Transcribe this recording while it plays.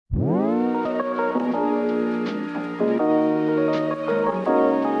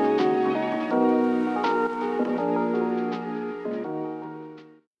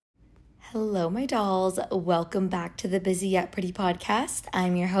Hello, my dolls. Welcome back to the Busy Yet Pretty podcast.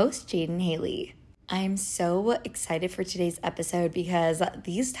 I'm your host, Jaden Haley. I'm so excited for today's episode because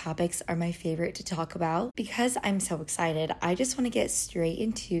these topics are my favorite to talk about. Because I'm so excited, I just want to get straight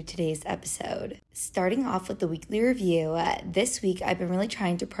into today's episode. Starting off with the weekly review, this week I've been really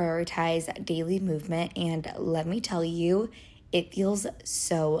trying to prioritize daily movement, and let me tell you, it feels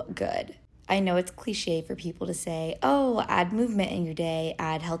so good. I know it's cliche for people to say, oh, add movement in your day,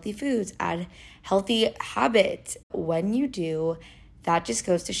 add healthy foods, add healthy habits. When you do, that just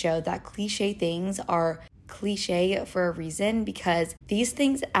goes to show that cliche things are cliche for a reason, because these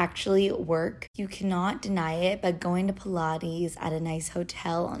things actually work. You cannot deny it, but going to Pilates at a nice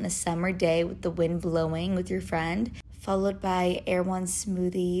hotel on a summer day with the wind blowing with your friend, followed by Erewhon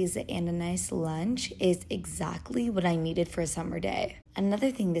smoothies and a nice lunch, is exactly what I needed for a summer day.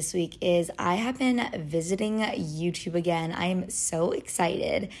 Another thing this week is I have been visiting YouTube again. I am so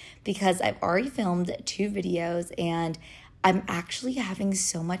excited because I've already filmed 2 videos and I'm actually having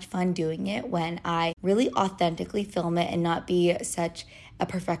so much fun doing it when I really authentically film it and not be such a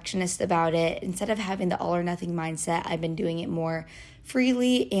perfectionist about it. Instead of having the all or nothing mindset, I've been doing it more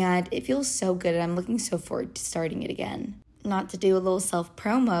freely and it feels so good, and I'm looking so forward to starting it again. Not to do a little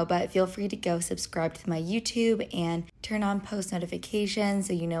self-promo, but feel free to go subscribe to my YouTube and turn on post notifications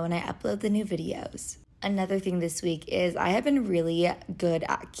so you know when I upload the new videos. Another thing this week is I have been really good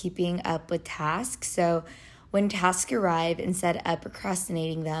at keeping up with tasks. So when tasks arrive, instead of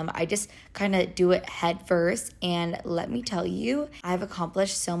procrastinating them, I just kind of do it head first. And let me tell you, I've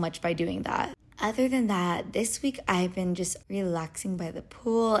accomplished so much by doing that. Other than that, this week I've been just relaxing by the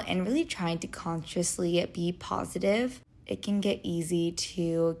pool and really trying to consciously be positive. It can get easy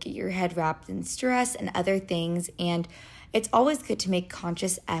to get your head wrapped in stress and other things, and it's always good to make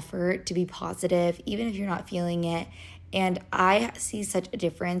conscious effort to be positive, even if you're not feeling it. And I see such a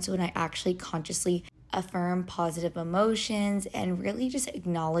difference when I actually consciously affirm positive emotions and really just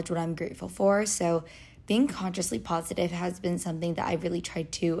acknowledge what I'm grateful for. So being consciously positive has been something that I really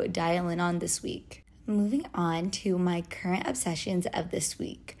tried to dial in on this week. Moving on to my current obsessions of this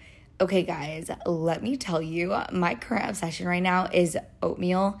week. Okay, guys, let me tell you, my current obsession right now is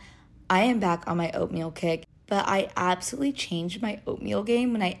oatmeal. I am back on my oatmeal kick, but I absolutely changed my oatmeal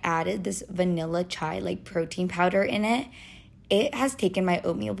game when I added this vanilla chai protein powder in it. It has taken my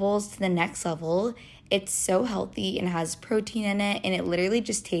oatmeal bowls to the next level. It's so healthy and has protein in it, and it literally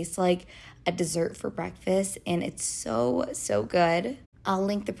just tastes like a dessert for breakfast, and it's so good. I'll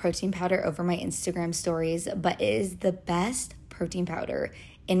link the protein powder over my Instagram stories, but it is the best protein powder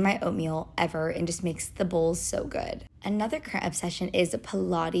in my oatmeal ever and just makes the bowls so good. Another current obsession is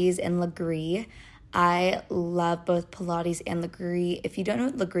Pilates and Lagree. I love both Pilates and Lagree. If you don't know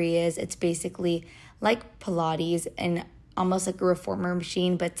what Lagree is, it's basically like Pilates and almost like a reformer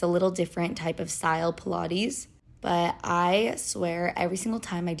machine, but it's a little different type of style Pilates. But I swear every single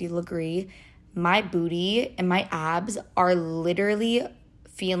time I do Lagree, my booty and my abs are literally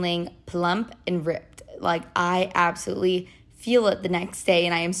feeling plump and ripped. Like I absolutely feel it the next day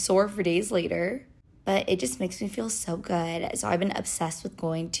and I am sore for days later. But it just makes me feel so good. So I've been obsessed with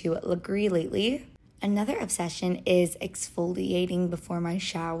going to Lagree lately. Another obsession is exfoliating before my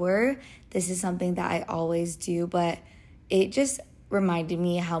shower. This is something that I always do, but it just reminded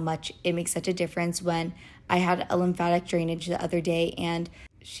me how much it makes such a difference when I had a lymphatic drainage the other day and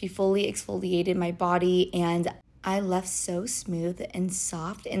she fully exfoliated my body and I left so smooth and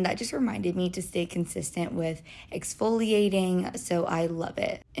soft, and that just reminded me to stay consistent with exfoliating, so I love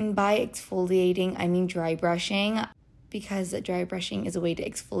it. And by exfoliating, I mean dry brushing, because dry brushing is a way to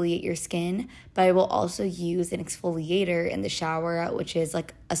exfoliate your skin, but I will also use an exfoliator in the shower, which is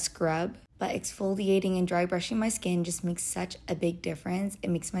like a scrub. But exfoliating and dry brushing my skin just makes such a big difference. It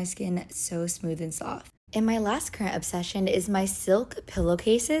makes my skin so smooth and soft. And my last current obsession is my silk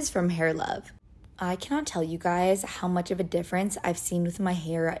pillowcases from Hair Love. I cannot tell you guys how much of a difference I've seen with my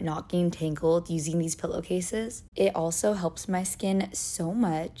hair not getting tangled using these pillowcases. It also helps my skin so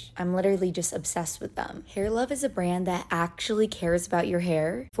much. I'm literally just obsessed with them. Hair Love is a brand that actually cares about your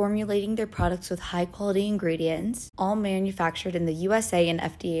hair, formulating their products with high quality ingredients, all manufactured in the USA and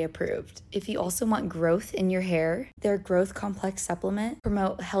FDA approved. If you also want growth in your hair, their Growth Complex supplement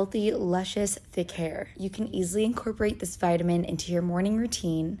promote healthy, luscious, thick hair. You can easily incorporate this vitamin into your morning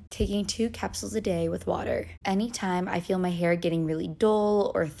routine, taking 2 capsules a day day with water. Anytime I feel my hair getting really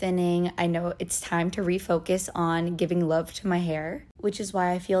dull or thinning, I know it's time to refocus on giving love to my hair, which is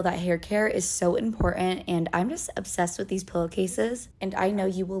why I feel that hair care is so important, and I'm just obsessed with these pillowcases, and I know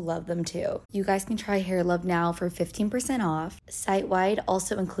you will love them too. You guys can try Hair Love now for 15% off, site-wide,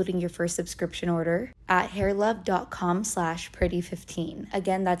 also including your first subscription order at hairlove.com/pretty15.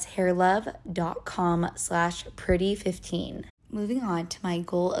 Again, that's hairlove.com/pretty15. Moving on to my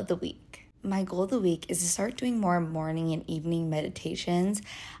goal of the week. My goal of the week is to start doing more morning and evening meditations.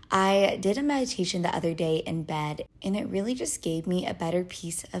 I did a meditation the other day in bed, and it really just gave me a better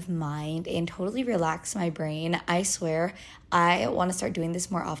peace of mind and totally relaxed my brain. I swear, I want to start doing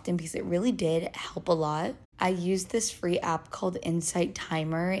this more often because it really did help a lot. I used this free app called Insight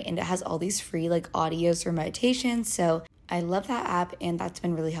Timer, and it has all these free audios for meditations, so I love that app, and that's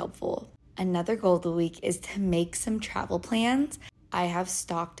been really helpful. Another goal of the week is to make some travel plans. I have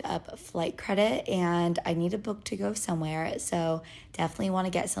stocked up flight credit and I need a book to go somewhere, so definitely want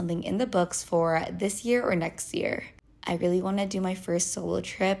to get something in the books for this year or next year. I really want to do my first solo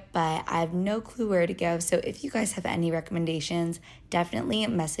trip, but I have no clue where to go, so if you guys have any recommendations, definitely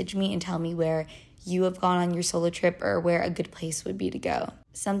message me and tell me where you have gone on your solo trip or where a good place would be to go.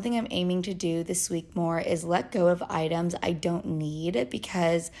 Something I'm aiming to do this week more is let go of items I don't need,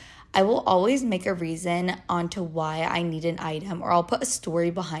 because I will always make a reason onto why I need an item, or I'll put a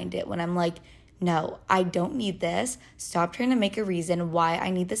story behind it when I'm like, no, I don't need this. Stop trying to make a reason why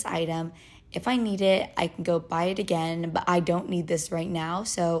I need this item. If I need it, I can go buy it again, but I don't need this right now,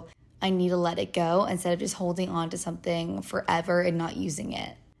 so I need to let it go instead of just holding on to something forever and not using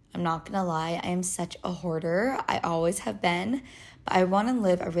it. I'm not gonna lie, I am such a hoarder. I always have been, but I want to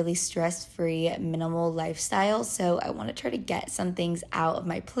live a really stress-free, minimal lifestyle, so I want to try to get some things out of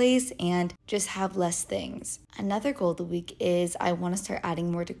my place and just have less things. Another goal of the week is I want to start adding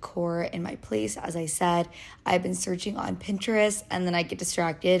more decor in my place. As I said, I've been searching on Pinterest, and then I get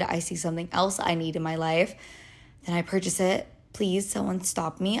distracted. I see something else I need in my life, then I purchase it. Please, someone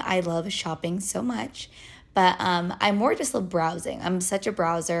stop me. I love shopping so much. But I more just love browsing. I'm such a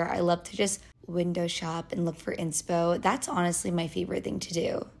browser. I love to just window shop and look for inspo. That's honestly my favorite thing to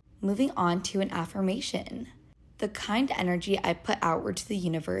do. Moving on to an affirmation. The kind energy I put outward to the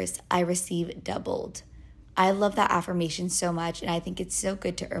universe, I receive doubled. I love that affirmation so much, and I think it's so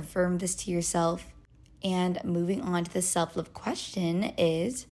good to affirm this to yourself. And moving on to the self-love question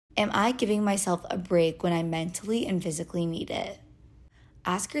is, am I giving myself a break when I mentally and physically need it?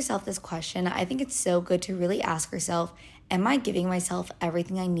 Ask yourself this question. I think it's so good to really ask yourself, am I giving myself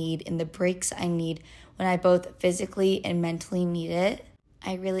everything I need in the breaks I need when I both physically and mentally need it?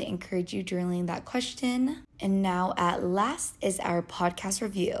 I really encourage you journaling that question. And now at last is our podcast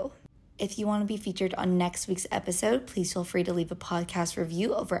review. If you want to be featured on next week's episode, please feel free to leave a podcast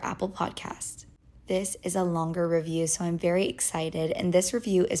review over Apple Podcasts. This is a longer review, so I'm very excited, and this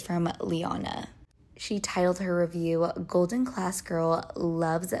review is from Liana. She titled her review, Golden Class Girl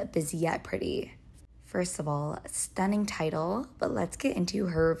Loves Busy Yet Pretty. First of all, stunning title, but let's get into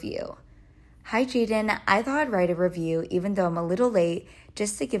her review. Hi Jaden, I thought I'd write a review even though I'm a little late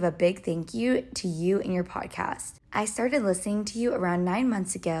just to give a big thank you to you and your podcast. I started listening to you around 9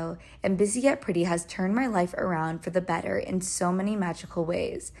 months ago, and Busy Yet Pretty has turned my life around for the better in so many magical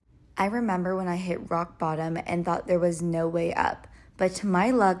ways. I remember when I hit rock bottom and thought there was no way up. But to my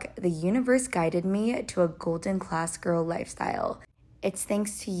luck, the universe guided me to a golden class girl lifestyle. It's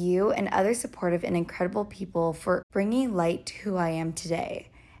thanks to you and other supportive and incredible people for bringing light to who I am today.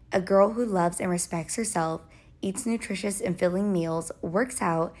 A girl who loves and respects herself, eats nutritious and filling meals, works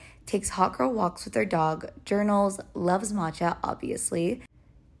out, takes hot girl walks with her dog, journals, loves matcha, obviously,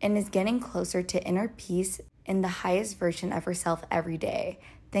 and is getting closer to inner peace in the highest version of herself every day.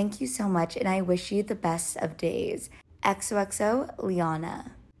 Thank you so much, and I wish you the best of days. XOXO,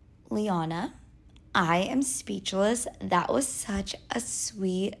 Liana. Liana, I am speechless. That was such a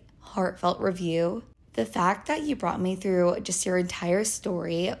sweet, heartfelt review. The fact that you brought me through just your entire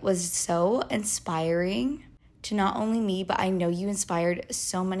story was so inspiring to not only me, but I know you inspired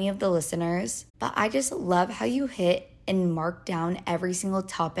so many of the listeners. But I just love how you hit and mark down every single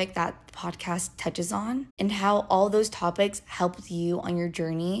topic that the podcast touches on and how all those topics helped you on your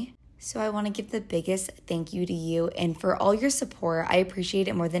journey. So I want to give the biggest thank you to you and for all your support. I appreciate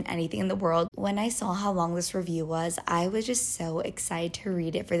it more than anything in the world. When I saw how long this review was, I was just so excited to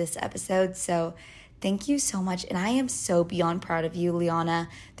read it for this episode. So thank you so much. And I am so beyond proud of you, Liana.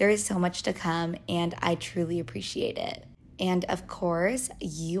 There is so much to come and I truly appreciate it. And of course,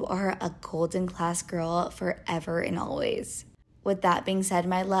 you are a golden class girl forever and always. With that being said,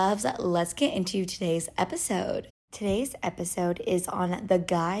 my loves, let's get into today's episode. Today's episode is on the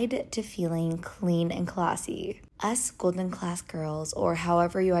guide to feeling clean and classy. Us Golden Class girls, or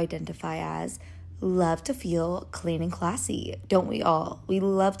however you identify as, love to feel clean and classy, don't we all? We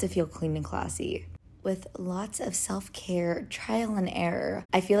love to feel clean and classy. With lots of self-care, trial and error,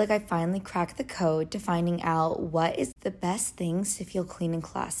 I feel like I finally cracked the code to finding out what is the best things to feel clean and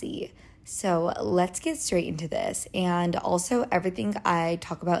classy. So let's get straight into this. And also everything I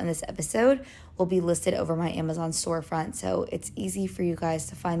talk about in this episode will be listed over my Amazon storefront, so it's easy for you guys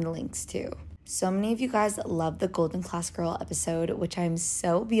to find the links too. So many of you guys love the Golden Class Girl episode, which I'm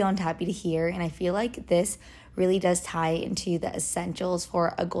so beyond happy to hear. And I feel like this really does tie into the essentials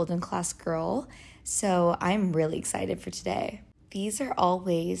for a Golden Class girl. So I'm really excited for today. These are all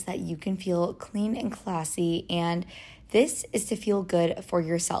ways that you can feel clean and classy, and this is to feel good for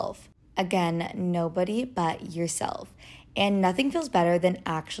yourself. Again, nobody but yourself. And nothing feels better than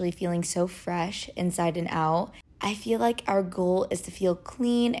actually feeling so fresh inside and out. I feel like our goal is to feel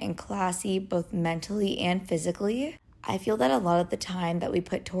clean and classy, both mentally and physically. I feel that a lot of the time that we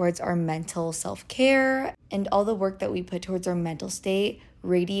put towards our mental self-care and all the work that we put towards our mental state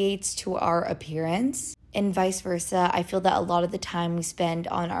radiates to our appearance. And vice versa, I feel that a lot of the time we spend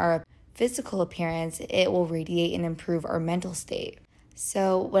on our physical appearance, it will radiate and improve our mental state.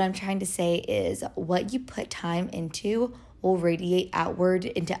 So what I'm trying to say is what you put time into will radiate outward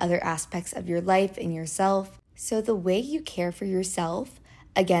into other aspects of your life and yourself. So the way you care for yourself,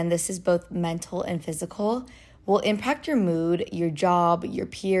 again, this is both mental and physical, will impact your mood, your job, your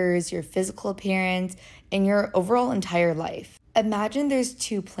peers, your physical appearance, and your overall entire life. Imagine there's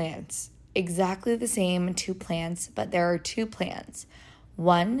two plants, exactly the same two plants, but there are two plants.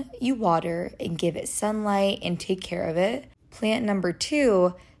 One, you water and give it sunlight and take care of it. Plant number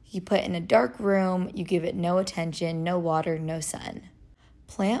 2, you put in a dark room, you give it no attention, no water, no sun.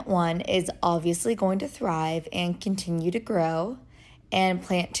 Plant 1 is obviously going to thrive and continue to grow. And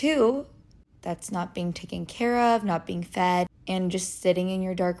plant 2, that's not being taken care of, not being fed, and just sitting in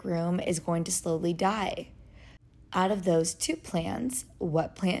your dark room is going to slowly die. Out of those two plants,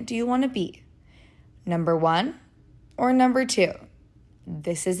 what plant do you want to be? Number 1 or number 2?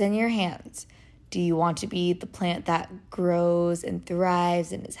 This is in your hands. Do you want to be the plant that grows and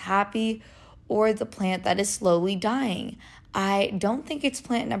thrives and is happy, or the plant that is slowly dying? I don't think it's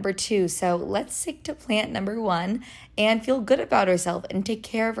plant number 2, so let's stick to plant number 1 and feel good about ourselves and take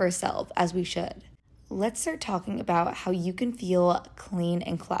care of ourselves as we should. Let's start talking about how you can feel clean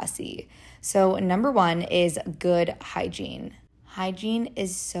and classy. So number 1 is good hygiene. Hygiene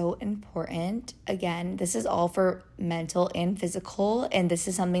is so important. Again, this is all for mental and physical, and this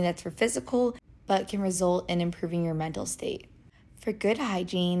is something that's for physical but can result in improving your mental state. For good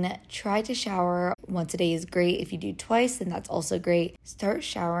hygiene, try to shower once a day is great. If you do twice, then that's also great. Start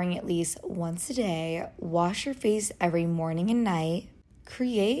showering at least once a day. Wash your face every morning and night.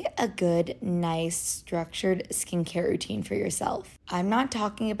 Create a good, nice, structured skincare routine for yourself. I'm not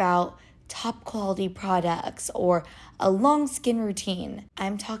talking about top quality products or a long skin routine.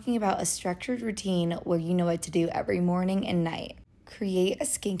 I'm talking about a structured routine where you know what to do every morning and night. Create a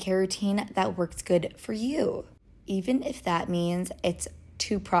skincare routine that works good for you, even if that means it's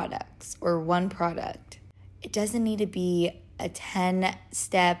 2 products or 1 product. It doesn't need to be a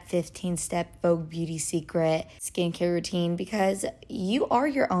 10-step, 15-step Vogue Beauty Secret skincare routine, because you are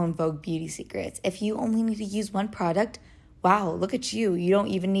your own Vogue Beauty Secrets. If you only need to use 1 product, wow, look at you. You don't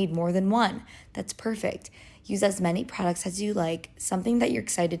even need more than 1. That's perfect. Use as many products as you like, something that you're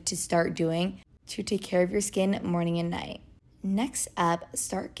excited to start doing to take care of your skin morning and night. Next up,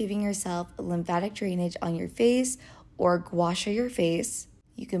 start giving yourself lymphatic drainage on your face or gua sha your face.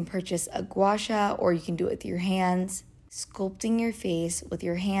 You can purchase a gua sha or you can do it with your hands. Sculpting your face with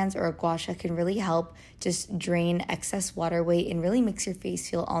your hands or a gua sha can really help just drain excess water weight and really makes your face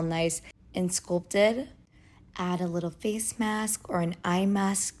feel all nice and sculpted. Add a little face mask or an eye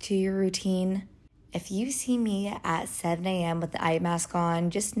mask to your routine. If you see me at 7 a.m. with the eye mask on,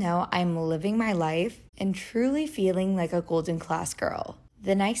 just know I'm living my life and truly feeling like a Golden Class girl.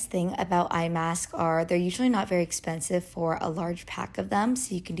 The nice thing about eye masks are they're usually not very expensive for a large pack of them,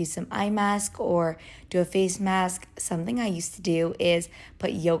 so you can do some eye mask or do a face mask. Something I used to do is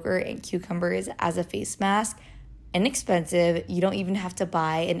put yogurt and cucumbers as a face mask. Inexpensive. You don't even have to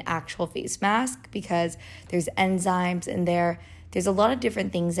buy an actual face mask because there's enzymes in there. There's a lot of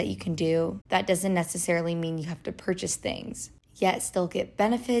different things that you can do. That doesn't necessarily mean you have to purchase things, yet still get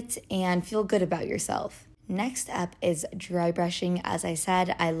benefits and feel good about yourself. Next up is dry brushing. As I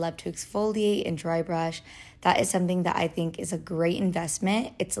said, I love to exfoliate and dry brush. That is something that I think is a great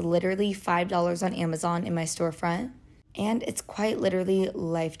investment. It's literally $5 on Amazon in my storefront, and it's quite literally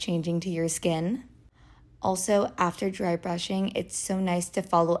life-changing to your skin. Also, after dry brushing, it's so nice to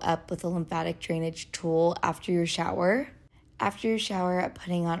follow up with a lymphatic drainage tool after your shower. After your shower,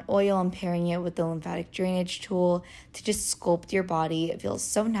 putting on oil and pairing it with the lymphatic drainage tool to just sculpt your body. It feels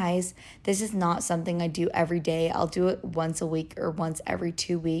so nice. This is not something I do every day. I'll do it once a week or once every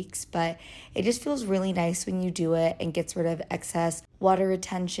 2 weeks, but it just feels really nice when you do it and gets rid of excess water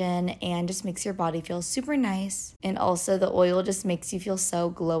retention and just makes your body feel super nice. And also the oil just makes you feel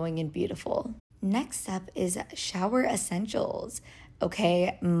so glowing and beautiful. Next up is shower essentials.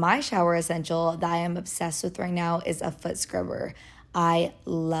 Okay, my shower essential that I am obsessed with right now is a foot scrubber. I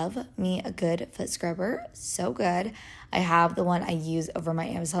love me a good foot scrubber, so good. I have the one I use over my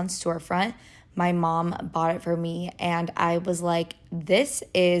Amazon storefront. My mom bought it for me and I was like, this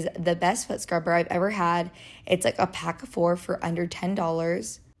is the best foot scrubber I've ever had. It's like a pack of 4 for under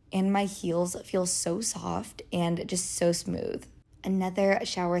 $10 and my heels feel so soft and just so smooth. Another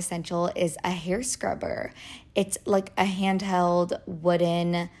shower essential is a hair scrubber. It's like a handheld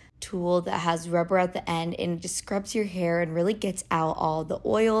wooden tool that has rubber at the end and it just scrubs your hair and really gets out all the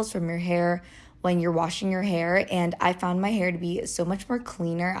oils from your hair when you're washing your hair. And I found my hair to be so much more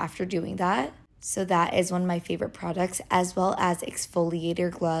cleaner after doing that. So that is one of my favorite products, as well as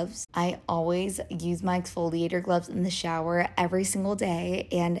exfoliator gloves. I always use my exfoliator gloves in the shower every single day,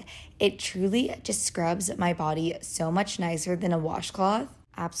 and it truly just scrubs my body so much nicer than a washcloth.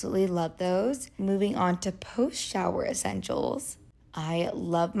 Absolutely love those. Moving on to post-shower essentials. I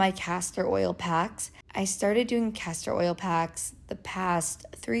love my castor oil packs. I started doing castor oil packs the past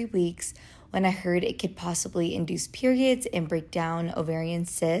 3 weeks when I heard it could possibly induce periods and break down ovarian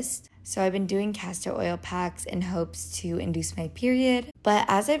cysts. So I've been doing castor oil packs in hopes to induce my period. But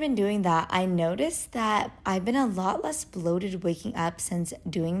as I've been doing that, I noticed that I've been a lot less bloated waking up since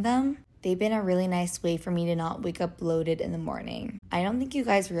doing them. They've been a really nice way for me to not wake up bloated in the morning. I don't think you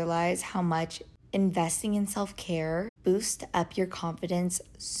guys realize how much investing in self-care boosts up your confidence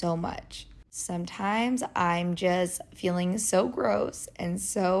so much. Sometimes I'm just feeling so gross and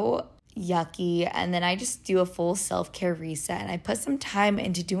so yucky, and then I just do a full self-care reset and I put some time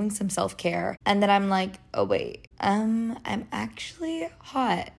into doing some self-care, and then I'm like, oh wait, I'm actually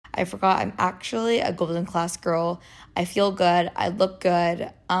hot. I forgot I'm actually a golden class girl. I feel good. I look good.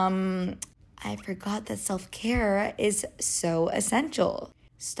 I forgot that self-care is so essential.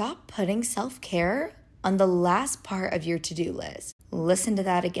 Stop putting self-care on the last part of your to-do list. Listen to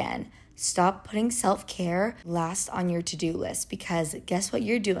that again. Stop putting self-care last on your to-do list, because guess what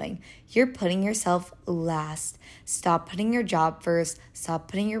you're doing? You're putting yourself last. Stop putting your job first. Stop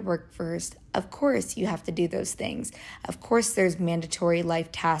putting your work first. Of course, you have to do those things. Of course, there's mandatory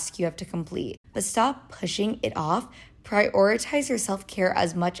life tasks you have to complete. But stop pushing it off. Prioritize your self-care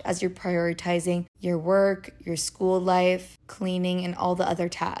as much as you're prioritizing your work, your school life, cleaning, and all the other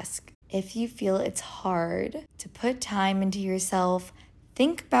tasks. If you feel it's hard to put time into yourself,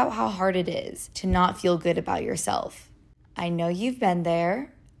 think about how hard it is to not feel good about yourself. I know you've been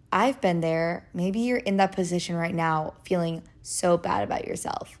there. I've been there. Maybe you're in that position right now, feeling so bad about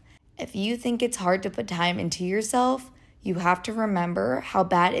yourself. If you think it's hard to put time into yourself, you have to remember how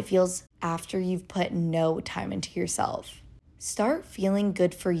bad it feels after you've put no time into yourself. Start feeling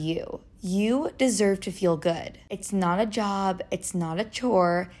good for you. You deserve to feel good. It's not a job. It's not a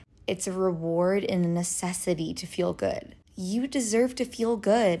chore. It's a reward and a necessity to feel good. You deserve to feel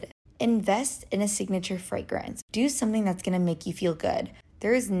good. Invest in a signature fragrance. Do something that's going to make you feel good.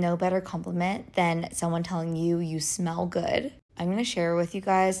 There is no better compliment than someone telling you you smell good. I'm going to share with you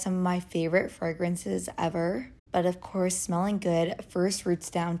guys some of my favorite fragrances ever. But of course, smelling good first roots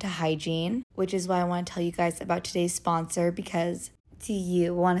down to hygiene, which is why I want to tell you guys about today's sponsor, because do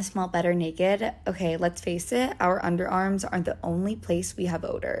you want to smell better naked? Okay, let's face it, our underarms aren't the only place we have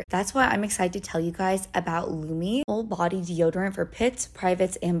odor. That's why I'm excited to tell you guys about Lume, full body deodorant for pits,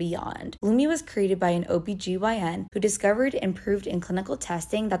 privates, and beyond. Lume was created by an OBGYN who discovered and proved in clinical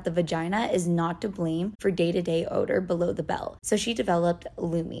testing that the vagina is not to blame for day-to-day odor below the belt. So she developed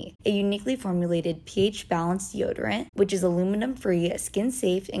Lume, a uniquely formulated pH-balanced deodorant, which is aluminum-free,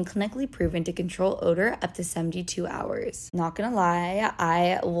 skin-safe, and clinically proven to control odor up to 72 hours. Not gonna lie,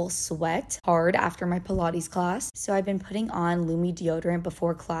 I will sweat hard after my Pilates class, so I've been putting on Lume deodorant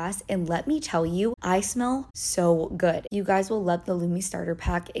before class, and let me tell you, I smell so good. You guys will love the Lume starter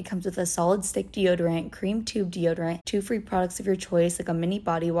pack. It comes with a solid stick deodorant, cream tube deodorant, 2 free products of your choice like a mini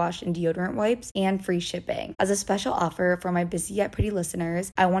body wash and deodorant wipes, and free shipping. As a special offer for my Busy Yet Pretty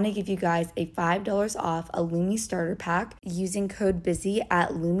listeners, I want to give you guys a $5 off a Lume starter pack using code BUSY at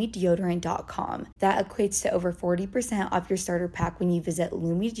lumedeodorant.com. That equates to over 40% off your starter pack when you visit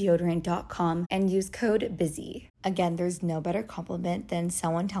lumideodorant.com and use code BUSY. Again, there's no better compliment than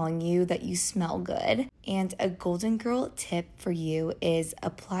someone telling you that you smell good. And a Golden Girl tip for you is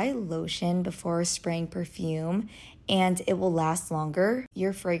apply lotion before spraying perfume, and it will last longer.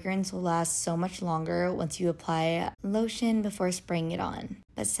 Your fragrance will last so much longer once you apply lotion before spraying it on.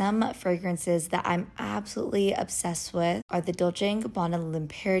 But some fragrances that I'm absolutely obsessed with are the Dolce & Gabbana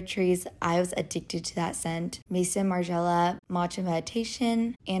L'Imperatrice. I was addicted to that scent. Maison Margiela, Matcha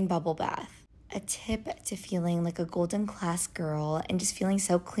Meditation, and Bubble Bath. A tip to feeling like a golden class girl and just feeling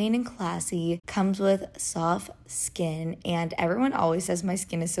so clean and classy comes with soft skin. And everyone always says my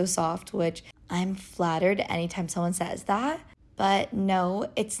skin is so soft, which I'm flattered anytime someone says that. But no,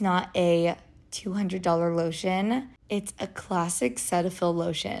 it's not a $200 lotion. It's a classic Cetaphil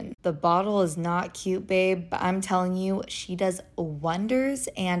lotion. The bottle is not cute, babe, but I'm telling you, she does wonders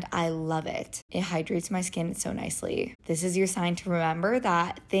and I love it. It hydrates my skin so nicely. This is your sign to remember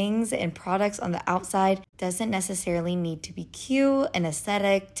that things and products on the outside doesn't necessarily need to be cute and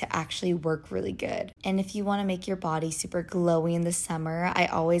aesthetic to actually work really good. And if you want to make your body super glowy in the summer, I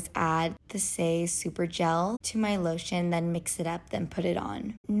always add the Saie Super Gel to my lotion, then mix it up, then put it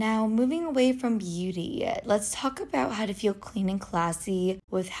on. Now, moving away from beauty, let's talk about how to feel clean and classy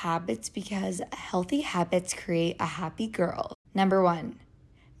with habits, because healthy habits create a happy girl. Number 1,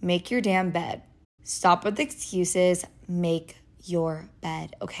 make your damn bed. Stop with excuses, make your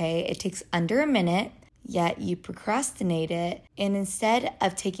bed, okay? It takes under a minute, yet you procrastinate it. And instead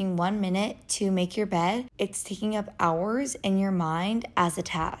of taking 1 minute to make your bed, it's taking up hours in your mind as a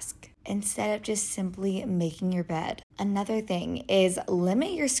task, instead of just simply making your bed. Another thing is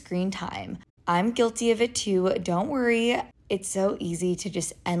limit your screen time. I'm guilty of it too, don't worry. It's so easy to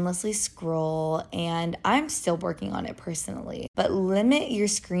just endlessly scroll, and I'm still working on it personally. But limit your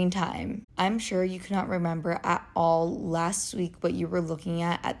screen time. I'm sure you cannot remember at all last week what you were looking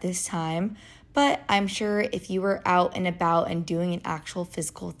at this time, but I'm sure if you were out and about and doing an actual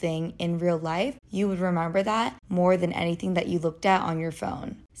physical thing in real life, you would remember that more than anything that you looked at on your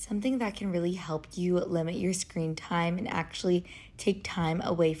phone. Something that can really help you limit your screen time and actually take time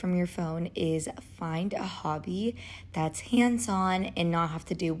away from your phone is find a hobby that's hands-on and not have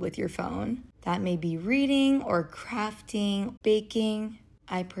to do with your phone. That may be reading or crafting, baking.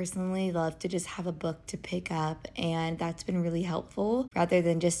 I personally love to just have a book to pick up, and that's been really helpful rather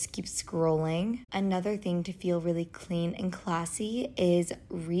than just keep scrolling. Another thing to feel really clean and classy is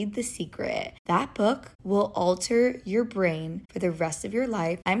read The Secret. That book will alter your brain for the rest of your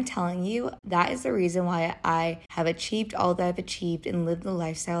life. I'm telling you, that is the reason why I have achieved all that I've achieved and lived the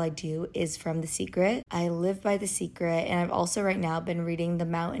lifestyle I do is from The Secret. I live by The Secret, and I've also right now been reading The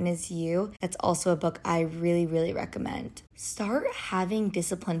Mountain Is You. That's also a book I really, really recommend. Start having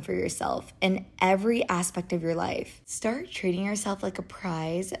discipline for yourself in every aspect of your life. Start treating yourself like a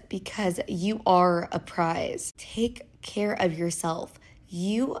prize, because you are a prize. Take care of yourself.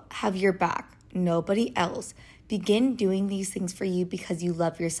 You have your back, nobody else. Begin doing these things for you because you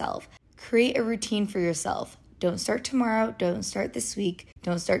love yourself. Create a routine for yourself. Don't start tomorrow, don't start this week,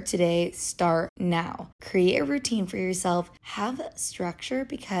 don't start today, start now. Create a routine for yourself, have structure,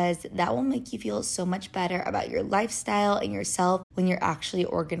 because that will make you feel so much better about your lifestyle and yourself when you're actually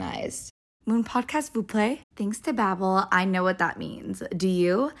organized. Mon podcast vous plaît? Thanks to Babbel, I know what that means. Do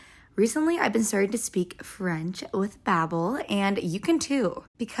you? Recently, I've been starting to speak French with Babbel, and you can too.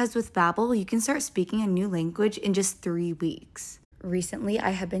 Because with Babbel, you can start speaking a new language in just 3 weeks. Recently,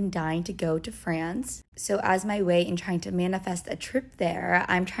 I have been dying to go to France. So as my way in trying to manifest a trip there,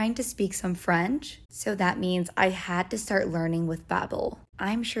 I'm trying to speak some French. So that means I had to start learning with Babbel.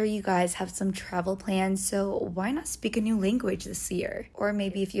 I'm sure you guys have some travel plans, so why not speak a new language this year? Or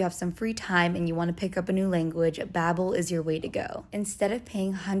maybe if you have some free time and you want to pick up a new language, Babbel is your way to go. Instead of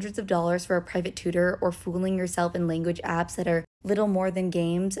paying hundreds of dollars for a private tutor or fooling yourself in language apps that are little more than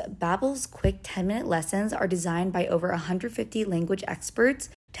games, Babbel's quick 10-minute lessons are designed by over 150 language experts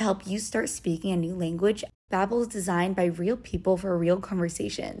to help you start speaking a new language. Babbel is designed by real people for real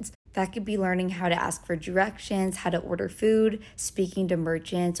conversations. That could be learning how to ask for directions, how to order food, speaking to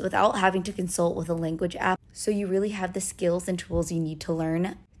merchants without having to consult with a language app. So you really have the skills and tools you need to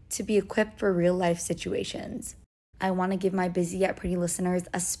learn to be equipped for real life situations. I want to give my Busy Yet Pretty listeners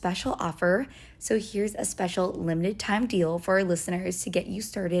a special offer. So here's a special limited time deal for our listeners to get you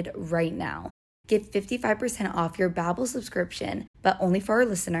started right now. Get 55% off your Babbel subscription, but only for our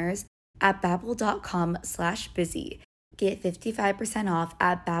listeners at babbel.com/busy. Get 55% off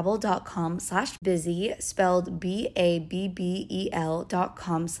at babbel.com/busy, spelled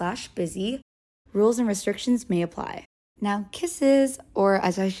BABBEL.com/busy. Rules and restrictions may apply. Now kisses, or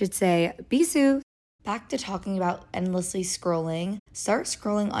as I should say, bisous. Back to talking about endlessly scrolling. Start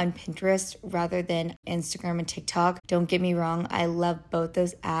scrolling on Pinterest rather than Instagram and TikTok. Don't get me wrong, I love both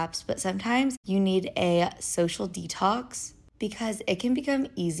those apps, but sometimes you need a social detox because it can become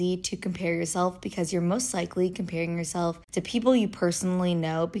easy to compare yourself because you're most likely comparing yourself to people you personally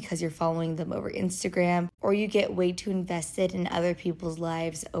know because you're following them over Instagram, or you get way too invested in other people's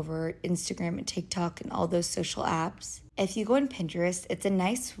lives over Instagram and TikTok and all those social apps. If you go on Pinterest, it's a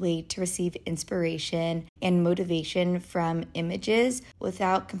nice way to receive inspiration and motivation from images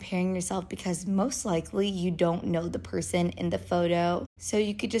without comparing yourself because most likely you don't know the person in the photo. So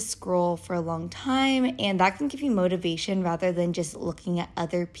you could just scroll for a long time and that can give you motivation rather than just looking at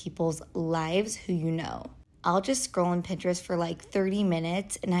other people's lives who you know. I'll just scroll on Pinterest for like 30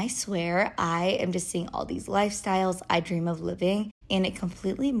 minutes and I swear I am just seeing all these lifestyles I dream of living, and it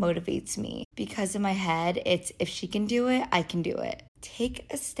completely motivates me because in my head it's if she can do it, I can do it.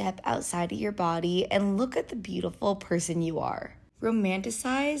 Take a step outside of your body and look at the beautiful person you are.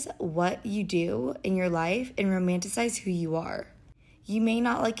 Romanticize what you do in your life and romanticize who you are. You may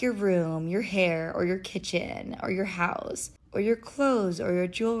not like your room, your hair, or your kitchen, or your house, or your clothes, or your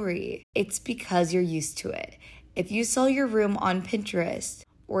jewelry. It's because you're used to it. If you saw your room on Pinterest,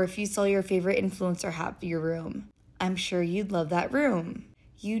 or if you saw your favorite influencer have your room, I'm sure you'd love that room.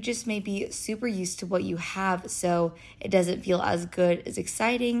 You just may be super used to what you have, so it doesn't feel as good as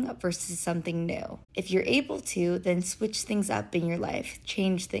exciting versus something new. If you're able to, then switch things up in your life,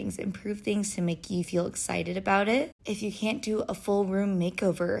 change things, improve things to make you feel excited about it. If you can't do a full room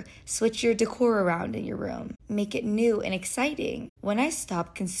makeover, switch your decor around in your room. Make it new and exciting. When I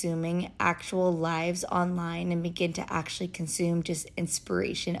stop consuming actual lives online and begin to actually consume just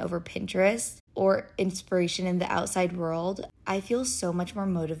inspiration over Pinterest, or inspiration in the outside world, I feel so much more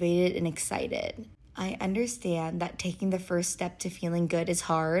motivated and excited. I understand that taking the first step to feeling good is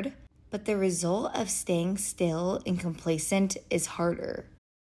hard, but the result of staying still and complacent is harder.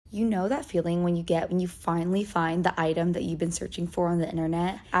 You know that feeling when you finally find the item that you've been searching for on the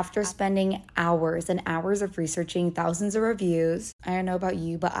internet after spending hours and hours of researching thousands of reviews. I don't know about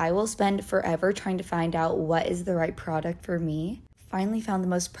you, but I will spend forever trying to find out what is the right product for me. Finally found the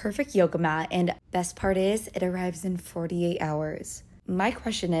most perfect yoga mat, and best part is it arrives in 48 hours. My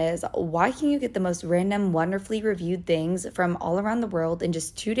question is, why can you get the most random, wonderfully reviewed things from all around the world in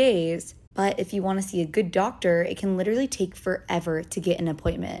just 2 days? But if you want to see a good doctor, it can literally take forever to get an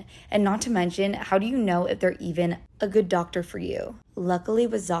appointment. And not to mention, how do you know if they're even a good doctor for you? Luckily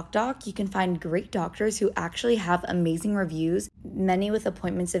with ZocDoc, you can find great doctors who actually have amazing reviews, many with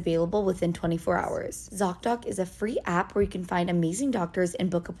appointments available within 24 hours. ZocDoc is a free app where you can find amazing doctors and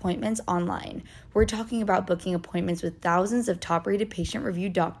book appointments online. We're talking about booking appointments with thousands of top-rated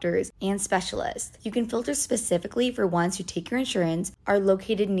patient-reviewed doctors and specialists. You can filter specifically for ones who take your insurance, are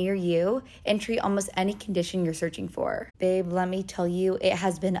located near you, and treat almost any condition you're searching for. Babe, let me tell you, it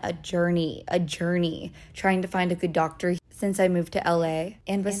has been a journey trying to find a good doctor since I moved to LA.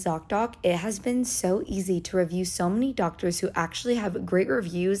 And with ZocDoc, it has been so easy to review so many doctors who actually have great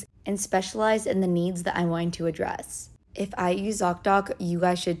reviews and specialize in the needs that I'm wanting to address. If I use ZocDoc, you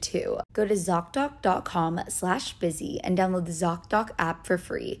guys should too. Go to ZocDoc.com/busy and download the ZocDoc app for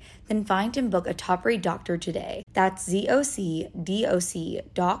free. Then find and book a top-rate doctor today. That's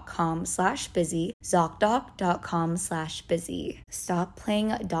ZocDoc.com/busy, ZocDoc.com/busy. Stop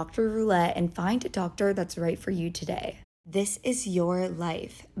playing doctor roulette and find a doctor that's right for you today. This is your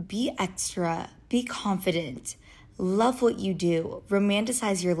life. Be extra. Be confident. Love what you do.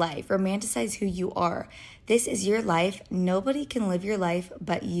 Romanticize your life. Romanticize who you are. This is your life. Nobody can live your life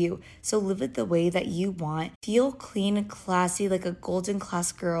but you. So live it the way that you want. Feel clean and classy like a golden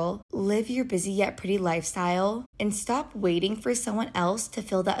class girl. Live your busy yet pretty lifestyle. And stop waiting for someone else to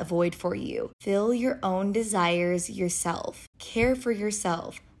fill that void for you. Fill your own desires yourself. Care for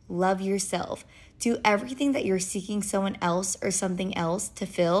yourself. Love yourself. Do everything that you're seeking someone else or something else to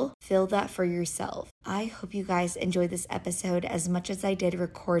fill that for yourself. I hope you guys enjoyed this episode as much as I did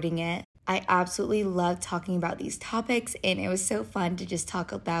recording it. I absolutely love talking about these topics, and it was so fun to just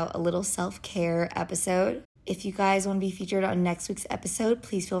talk about a little self-care episode. If you guys want to be featured on next week's episode,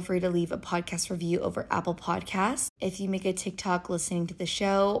 please feel free to leave a podcast review over Apple Podcasts. If you make a TikTok listening to the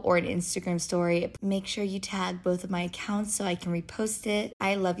show or an Instagram story, make sure you tag both of my accounts so I can repost it.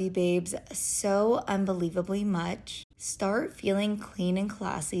 I love you, babes, so unbelievably much. Start feeling clean and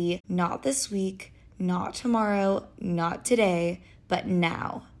classy, not this week, not tomorrow, not today, but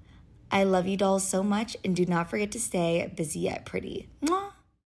now. I love you dolls so much, and do not forget to stay busy yet pretty. Mwah!